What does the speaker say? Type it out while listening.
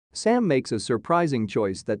Sam makes a surprising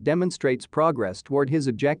choice that demonstrates progress toward his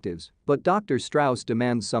objectives, but Dr. Strauss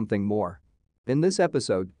demands something more. In this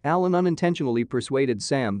episode, Alan unintentionally persuaded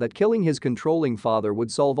Sam that killing his controlling father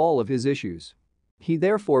would solve all of his issues. He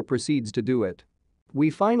therefore proceeds to do it. We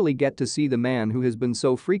finally get to see the man who has been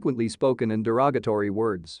so frequently spoken in derogatory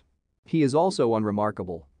words. He is also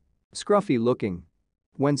unremarkable. Scruffy looking.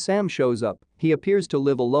 When Sam shows up, he appears to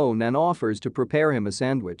live alone and offers to prepare him a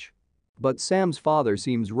sandwich. But Sam's father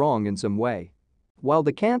seems wrong in some way. While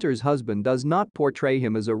the Cantor's husband does not portray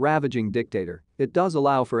him as a ravaging dictator, it does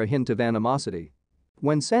allow for a hint of animosity.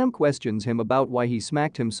 When Sam questions him about why he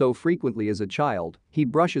smacked him so frequently as a child, he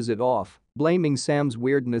brushes it off, blaming Sam's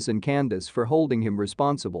weirdness and Candace for holding him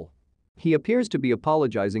responsible. He appears to be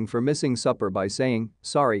apologizing for missing supper by saying,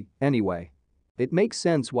 "Sorry, anyway." It makes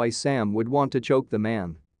sense why Sam would want to choke the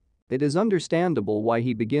man. It is understandable why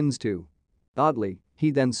he begins to. Oddly,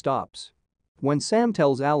 he then stops. When Sam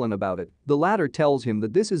tells Alan about it, the latter tells him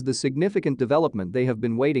that this is the significant development they have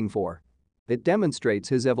been waiting for. It demonstrates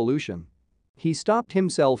his evolution. He stopped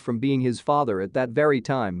himself from being his father at that very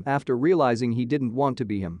time after realizing he didn't want to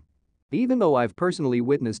be him. Even though I've personally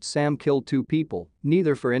witnessed Sam kill 2 people,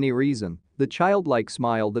 neither for any reason, the childlike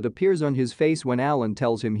smile that appears on his face when Alan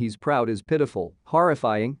tells him he's proud is pitiful,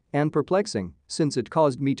 horrifying, and perplexing, since it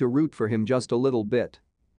caused me to root for him just a little bit.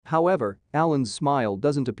 However, Alan's smile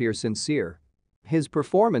doesn't appear sincere. His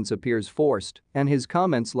performance appears forced, and his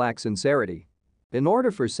comments lack sincerity. In order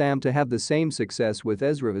for Sam to have the same success with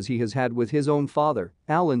Ezra as he has had with his own father,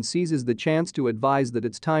 Alan seizes the chance to advise that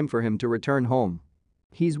it's time for him to return home.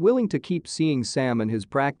 He's willing to keep seeing Sam in his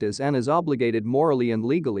practice and is obligated morally and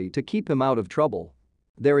legally to keep him out of trouble.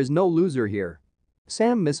 There is no loser here.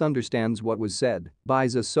 Sam misunderstands what was said,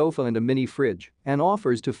 buys a sofa and a mini fridge, and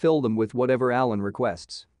offers to fill them with whatever Alan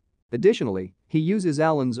requests. Additionally, he uses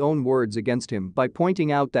Alan's own words against him by pointing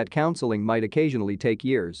out that counseling might occasionally take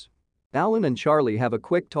years. Alan and Charlie have a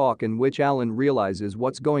quick talk in which Alan realizes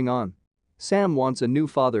what's going on. Sam wants a new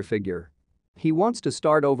father figure. He wants to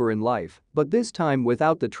start over in life, but this time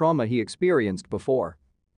without the trauma he experienced before.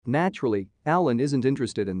 Naturally, Alan isn't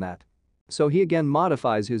interested in that. So he again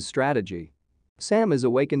modifies his strategy. Sam is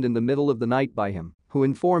awakened in the middle of the night by him, who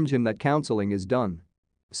informs him that counseling is done.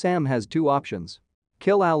 Sam has 2 options.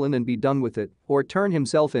 Kill Alan and be done with it, or turn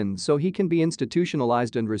himself in so he can be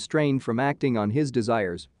institutionalized and restrained from acting on his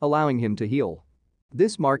desires, allowing him to heal.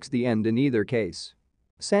 This marks the end in either case.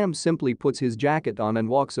 Sam simply puts his jacket on and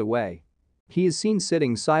walks away. He is seen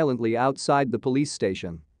sitting silently outside the police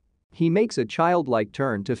station. He makes a childlike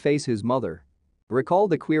turn to face his mother. Recall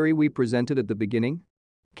the query we presented at the beginning?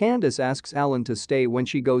 Candace asks Alan to stay when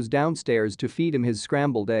she goes downstairs to feed him his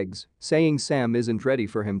scrambled eggs, saying Sam isn't ready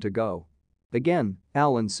for him to go. Again,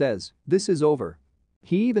 Alan says, "This is over."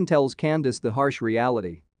 He even tells Candace the harsh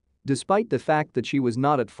reality. Despite the fact that she was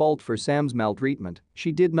not at fault for Sam's maltreatment,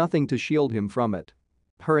 she did nothing to shield him from it.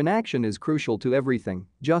 Her inaction is crucial to everything,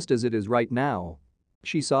 just as it is right now.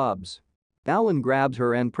 She sobs. Alan grabs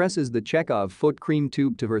her and presses the Chekhov foot cream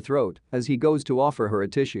tube to her throat as he goes to offer her a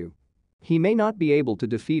tissue. He may not be able to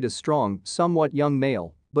defeat a strong, somewhat young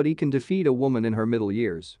male, but he can defeat a woman in her middle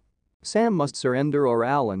years. Sam must surrender or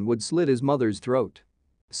Alan would slit his mother's throat.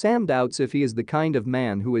 Sam doubts if he is the kind of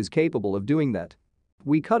man who is capable of doing that.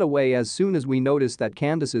 We cut away as soon as we notice that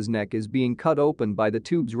Candace's neck is being cut open by the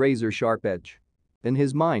tube's razor-sharp edge. In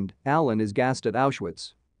his mind, Alan is gassed at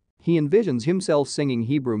Auschwitz. He envisions himself singing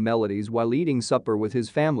Hebrew melodies while eating supper with his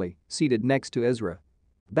family, seated next to Ezra.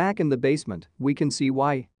 Back in the basement, we can see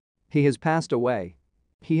why. He has passed away.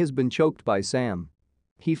 He has been choked by Sam.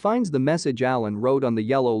 He finds the message Alan wrote on the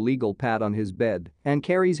yellow legal pad on his bed and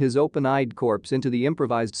carries his open-eyed corpse into the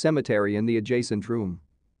improvised cemetery in the adjacent room.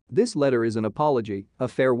 This letter is an apology, a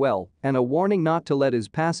farewell, and a warning not to let his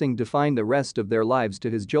passing define the rest of their lives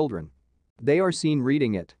to his children. They are seen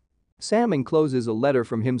reading it. Sam encloses a letter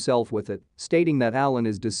from himself with it, stating that Alan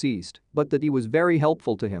is deceased, but that he was very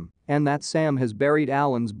helpful to him, and that Sam has buried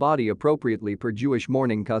Alan's body appropriately per Jewish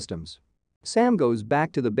mourning customs. Sam goes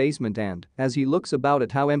back to the basement and, as he looks about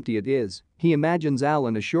at how empty it is, he imagines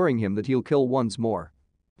Alan assuring him that he'll kill once more.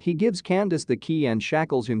 He gives Candace the key and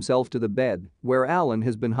shackles himself to the bed, where Alan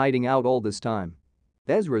has been hiding out all this time.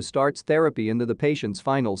 Ezra starts therapy into the patient's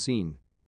final scene.